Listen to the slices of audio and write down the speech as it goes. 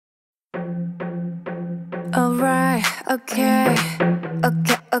alright, okay,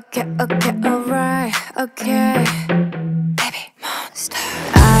 okay, okay, okay, alright, okay. Baby monster.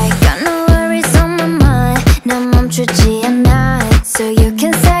 I got no worries on my mind. 난 멈추지 않아, so you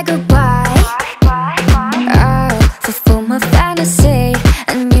can say goodbye. I'll fulfill my fantasy,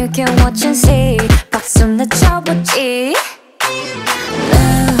 and you can watch and see. 박수나 쳐보지.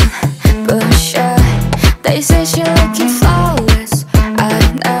 Push up. They say she looking flawless. I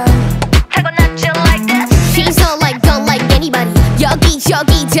know. 타고났지 like this. She's not like don't like anybody.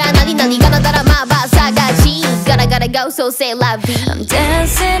 여기저기 다 난리나 네가 나 따라마봐 사가지. Gotta go, so say la vie. I'm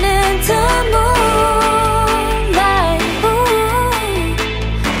dancing in the moonlight. Ooh,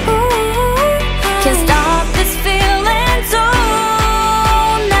 ooh. Can't stop this feeling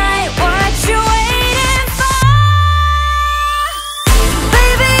tonight. What you waiting for?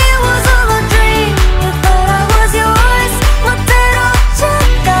 Baby, it was all a dream. You thought I was yours. 멋대로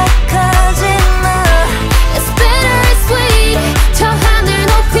착각하지 마. It's bittersweet. 저 하늘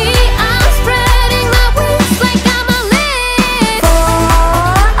높이 I'm spreading my wings like I'm a leaf.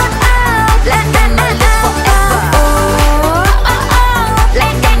 Like I'm a live forever.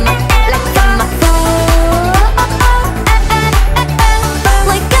 Like I'm a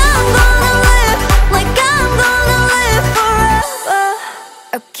gonna live forever.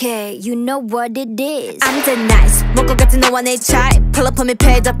 Okay, you know what it is. I'm the nice. 먹고 같은 너와 내 type. Pull up on me,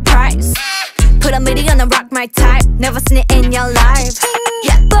 pay the price. Put a million on rock my type. Never seen it in your life.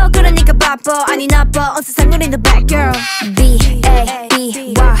 예뻐 그러니까 바빠 아니 나빠 온 세상 우린 the bad girl.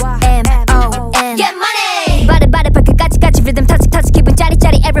 BABYMON. Get money. Body 발끝까지 rhythm touch 기분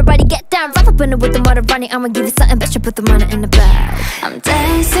짜릿짜릿 everybody get down. Rough up in it with the motor running. I'ma give you something better. Put the money in the bag. I'm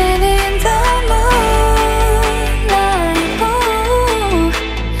dancing in the moonlight. Ooh,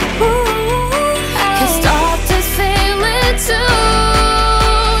 ooh. Can't stop this feeling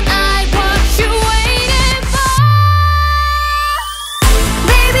tonight. What you waiting for?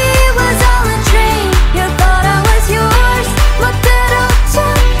 Baby, it was all a dream. You thought I was yours. 멋대로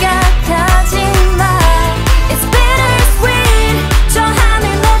착각하지 마. It's bittersweet. 저 하늘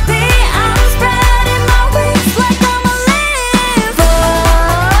높이 I'm spreading my wings like I'm a leaf.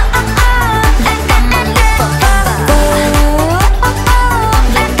 Like I'm a live forever.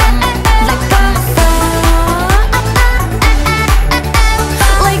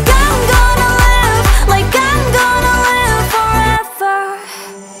 Like I'm a like I'm gonna live forever.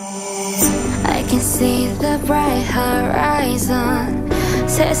 I can see the bright horizon.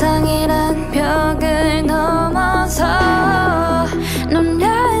 세상이란 벽을 넘어서 No,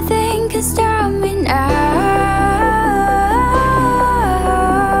 nothing can stop me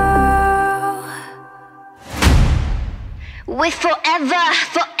now. We forever,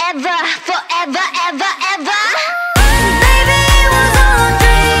 forever, forever, ever, ever. Baby, it was all a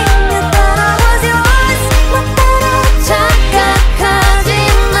dream. You thought I was yours. 멋대로 착각하지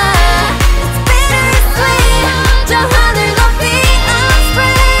마. It's bittersweet. 저 하늘 높이 I'm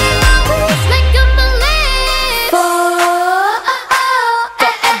spreading my wings Like I'm a leaf. forever,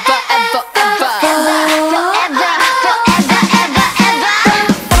 Ever, ever, ever. Forever, forever, ever, ever.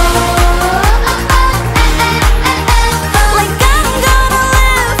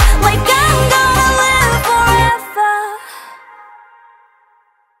 Like I'm gonna live forever.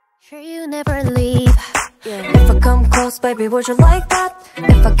 Sure you never leave. If I come close, baby, would you like that?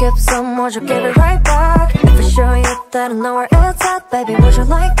 If I give some, would you give it right back? If I show you that I know where it's at, baby, would you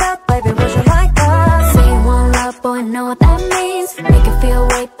like that? Baby, would you like that? Say you want love, boy, I know what that means. Make it feel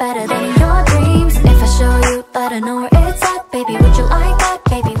way better than you